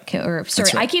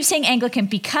 Right. I keep saying Anglican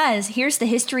because here's the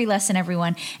history lesson,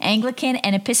 everyone. Anglican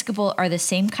and Episcopal are the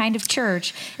same kind of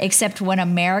church, except when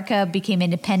America became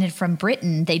independent from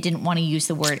Britain, they didn't want to use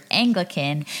the word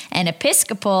Anglican. And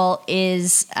Episcopal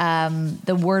is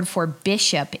the word for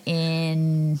bishop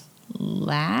in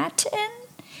Latin.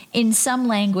 In some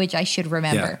language, I should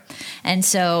remember. Yeah. And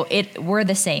so we're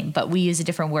the same, but we use a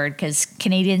different word because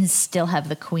Canadians still have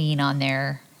the Queen on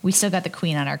their... We still got the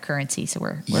Queen on our currency, so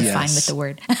we're fine with the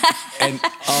word. And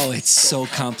it's so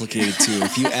complicated too.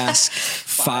 If you ask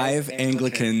 5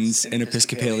 Anglicans and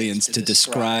Episcopalians to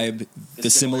describe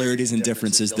the similarities and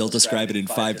differences, they'll describe it in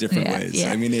 5 different ways.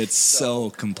 Yeah. I mean, it's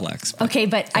so complex. Okay,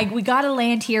 but we got to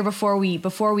land here before we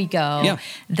go. Yeah.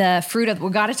 We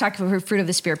got to talk about the fruit of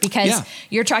the Spirit because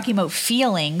you're talking about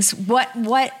feelings. What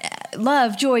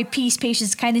love, joy, peace,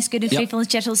 patience, kindness, goodness, faithfulness,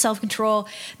 gentleness, self-control.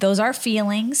 Those are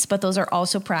feelings, but those are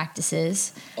also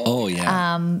practices. Oh,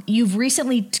 yeah. You've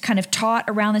recently kind of taught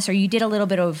around this, or you did a little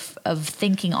bit of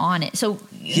thinking on it. So,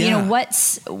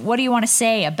 what do you want to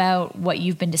say about what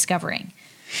you've been discovering?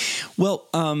 Well,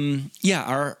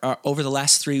 our over the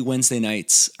last 3 Wednesday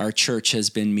nights, our church has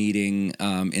been meeting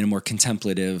in a more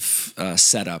contemplative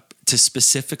setup to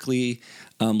specifically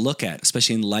look at,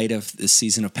 especially in light of the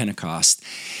season of Pentecost.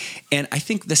 And I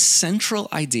think the central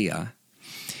idea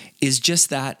is just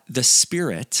that the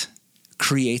Spirit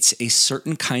creates a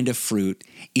certain kind of fruit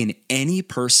in any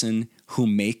person who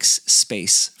makes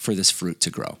space for this fruit to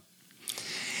grow.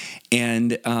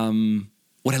 And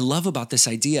what I love about this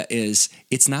idea is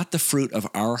it's not the fruit of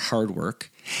our hard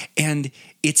work, and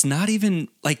it's not even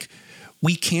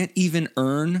we can't even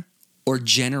earn or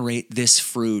generate this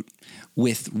fruit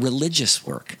with religious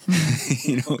work.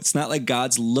 It's not like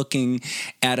God's looking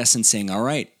at us and saying, all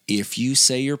right, if you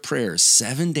say your prayers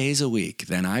 7 days a week,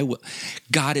 then I will.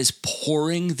 God is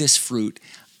pouring this fruit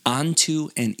onto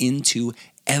and into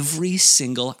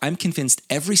I'm convinced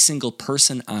every single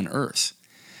person on earth.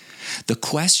 The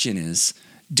question is,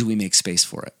 do we make space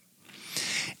for it?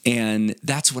 And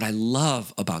that's what I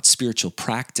love about spiritual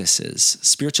practices.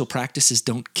 Spiritual practices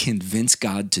don't convince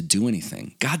God to do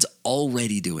anything. God's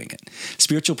already doing it.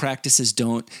 Spiritual practices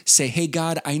don't say, hey,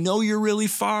 God, I know you're really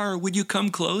far. Would you come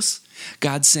close?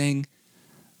 God's saying,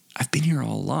 I've been here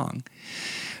all along.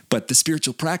 But the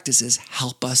spiritual practices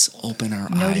help us open our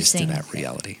eyes to that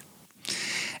reality.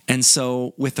 And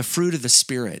so with the fruit of the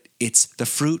Spirit, it's the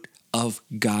fruit of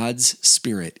God's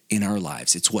Spirit in our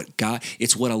lives. It's what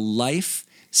a life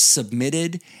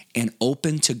submitted and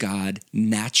open to God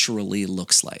naturally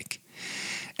looks like.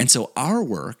 And so our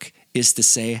work is to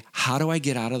say, how do I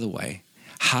get out of the way?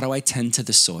 How do I tend to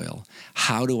the soil?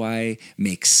 How do I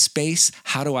make space?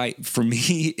 For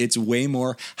me, it's way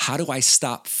more, how do I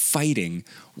stop fighting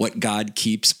what God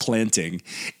keeps planting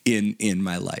in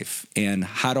my life? And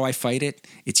how do I fight it?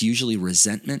 It's usually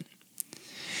resentment.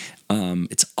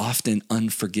 It's often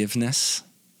unforgiveness.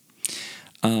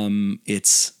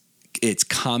 It's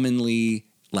commonly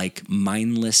like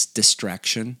mindless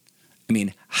distraction. I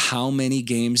mean, how many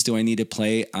games do I need to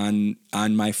play on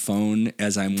my phone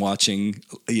as I'm watching,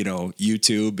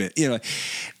 YouTube?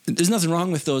 There's nothing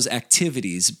wrong with those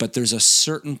activities, but there's a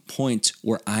certain point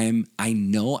where I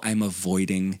know I'm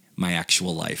avoiding my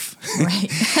actual life.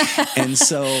 Right. And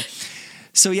so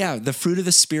yeah, the fruit of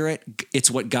the Spirit,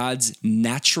 it's what God's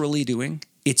naturally doing.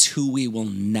 It's who we will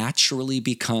naturally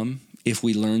become if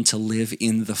we learn to live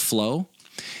in the flow.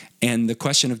 And the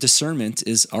question of discernment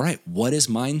is, all right, what is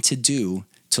mine to do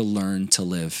to learn to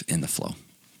live in the flow?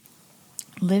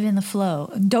 Live in the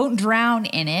flow. Don't drown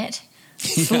in it.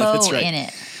 Flow in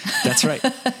it. That's right.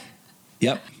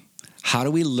 Yep. How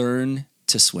do we learn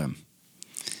to swim?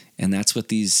 And that's what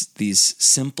these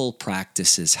simple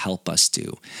practices help us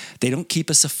do. They don't keep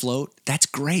us afloat. That's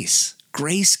grace.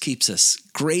 Grace keeps us.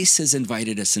 Grace has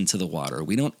invited us into the water.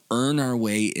 We don't earn our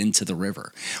way into the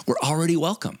river. We're already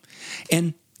welcome.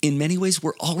 And in many ways,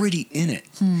 we're already in it.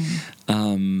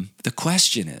 The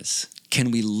question is,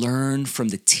 can we learn from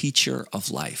the teacher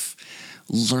of life?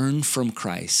 Learn from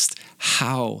Christ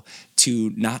how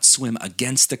to not swim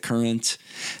against the current,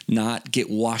 not get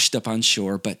washed up on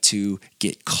shore, but to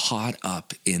get caught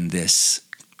up in this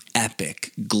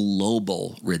epic,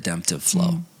 global, redemptive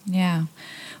flow. Yeah.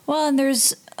 Well, and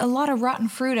there's a lot of rotten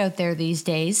fruit out there these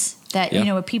days that,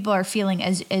 what people are feeling,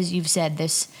 as you've said,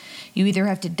 this, you either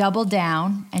have to double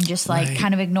down and just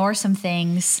kind of ignore some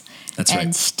things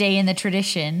stay in the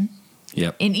tradition.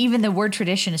 Yep. And even the word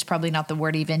tradition is probably not the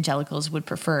word evangelicals would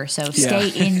prefer. So stay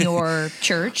in your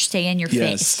church, stay in your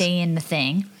faith, stay in the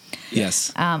thing.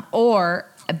 Yes. Or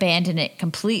abandon it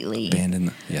completely.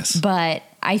 Yes. But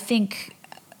I think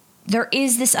there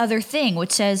is this other thing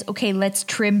which says, okay, let's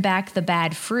trim back the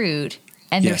bad fruit,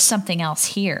 and there's something else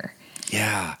here.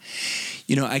 Yeah.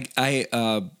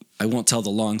 I won't tell the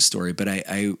long story, but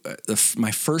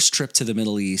my first trip to the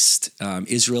Middle East,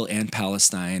 Israel and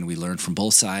Palestine, we learned from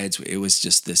both sides. It was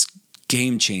just this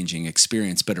game-changing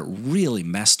experience, but it really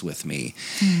messed with me,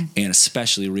 and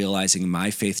especially realizing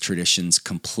my faith tradition's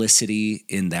complicity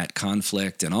in that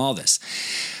conflict and all this.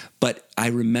 But I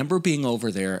remember being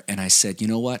over there, and I said, you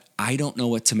know what? I don't know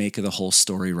what to make of the whole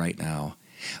story right now,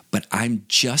 but I'm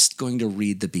just going to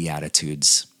read the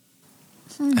Beatitudes.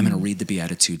 I'm going to read the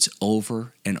Beatitudes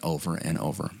over and over and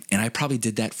over. And I probably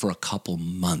did that for a couple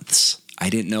months.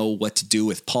 I didn't know what to do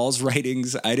with Paul's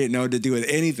writings. I didn't know what to do with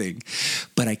anything.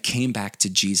 But I came back to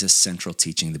Jesus' central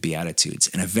teaching, the Beatitudes.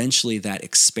 And eventually that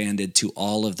expanded to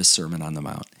all of the Sermon on the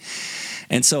Mount.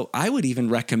 And so I would even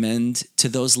recommend to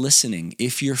those listening,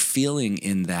 if you're feeling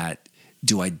in that,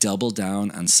 do I double down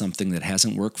on something that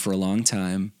hasn't worked for a long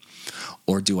time?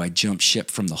 Or do I jump ship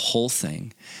from the whole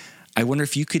thing? I wonder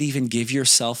if you could even give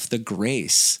yourself the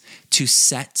grace to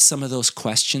set some of those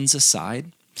questions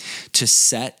aside, to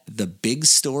set the big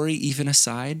story even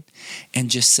aside, and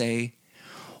just say,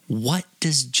 what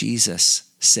does Jesus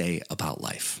say about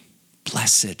life?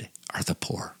 Blessed are the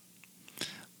poor.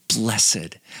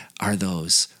 Blessed are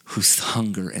those who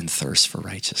hunger and thirst for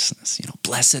righteousness.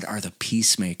 Blessed are the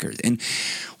peacemakers. And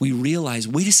we realize,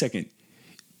 wait a second,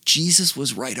 Jesus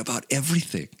was right about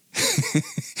everything.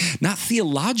 Not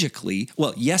theologically,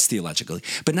 well, yes, theologically,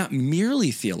 but not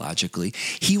merely theologically.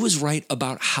 He was right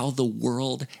about how the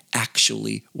world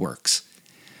actually works,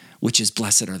 which is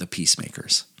blessed are the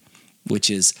peacemakers, which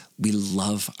is we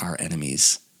love our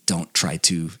enemies, don't try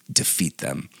to defeat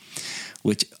them,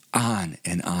 which on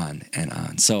and on and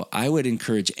on. So I would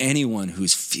encourage anyone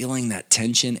who's feeling that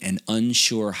tension and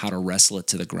unsure how to wrestle it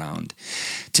to the ground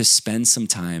to spend some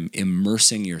time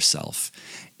immersing yourself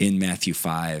in Matthew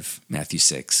 5, Matthew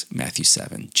 6, Matthew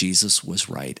 7. Jesus was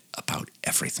right about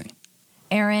everything.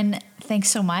 Aaron,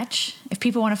 thanks so much. If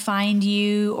people want to find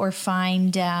you or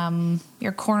find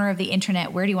your corner of the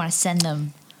internet, where do you want to send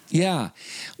them? Yeah.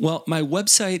 Well, my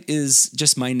website is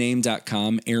just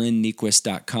myname.com,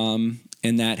 aaronniequist.com.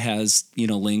 And that has,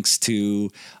 links to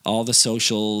all the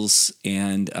socials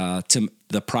and to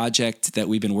the project that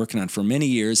we've been working on for many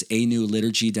years,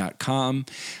 anewliturgy.com,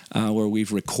 where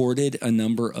we've recorded a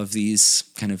number of these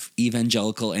kind of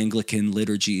evangelical Anglican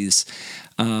liturgies.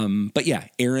 But yeah,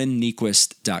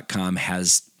 aaronniequist.com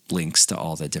has links to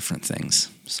all the different things.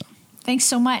 So. Thanks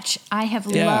so much. I have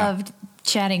loved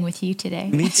chatting with you today.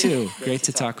 Me too. Great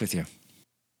to talk with you.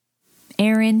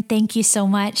 Aaron, thank you so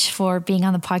much for being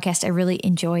on the podcast. I really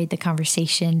enjoyed the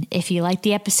conversation. If you like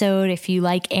the episode, if you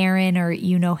like Aaron or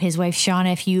you know his wife,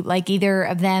 Shauna, if you like either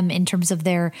of them in terms of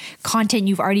their content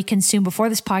you've already consumed before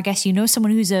this podcast, you know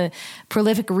someone who's a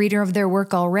prolific reader of their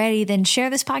work already, then share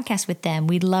this podcast with them.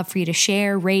 We'd love for you to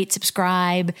share, rate,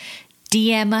 subscribe,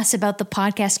 DM us about the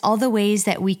podcast, all the ways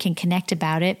that we can connect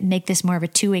about it, make this more of a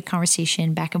two-way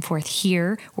conversation back and forth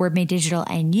here, Word Made Digital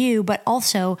and you, but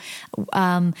also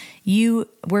you,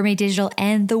 Word Made Digital,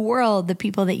 and the world, the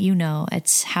people that you know.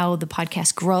 It's how the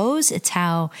podcast grows. It's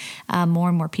how more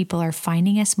and more people are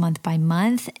finding us month by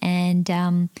month,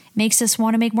 and makes us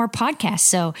want to make more podcasts.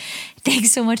 So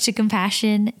thanks so much to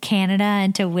Compassion Canada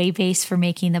and to Waybase for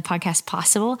making the podcast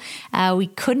possible. We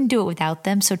couldn't do it without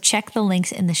them. So check the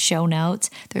links in the show notes.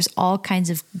 There's all kinds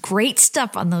of great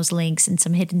stuff on those links and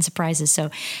some hidden surprises.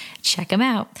 So check them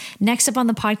out. Next up on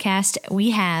the podcast, we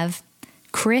have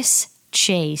Chris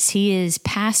Chase. He is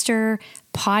pastor,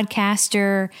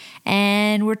 podcaster,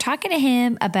 and we're talking to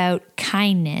him about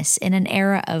kindness in an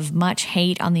era of much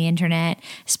hate on the internet,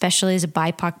 especially as a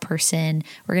BIPOC person.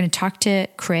 We're going to talk to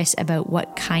Chris about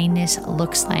what kindness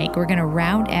looks like. We're going to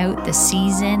round out the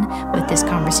season with this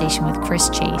conversation with Chris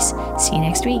Chase. See you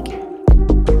next week.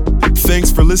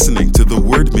 Thanks for listening to the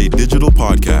Word Made Digital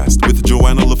podcast with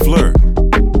Joanna LaFleur.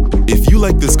 If you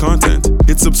like this content,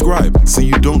 hit subscribe so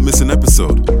you don't miss an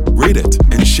episode. Rate it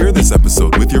and share this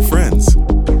episode with your friends.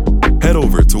 Head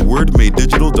over to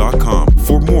wordmadedigital.com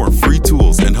for more free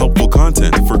tools and helpful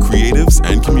content for creatives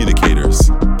and communicators.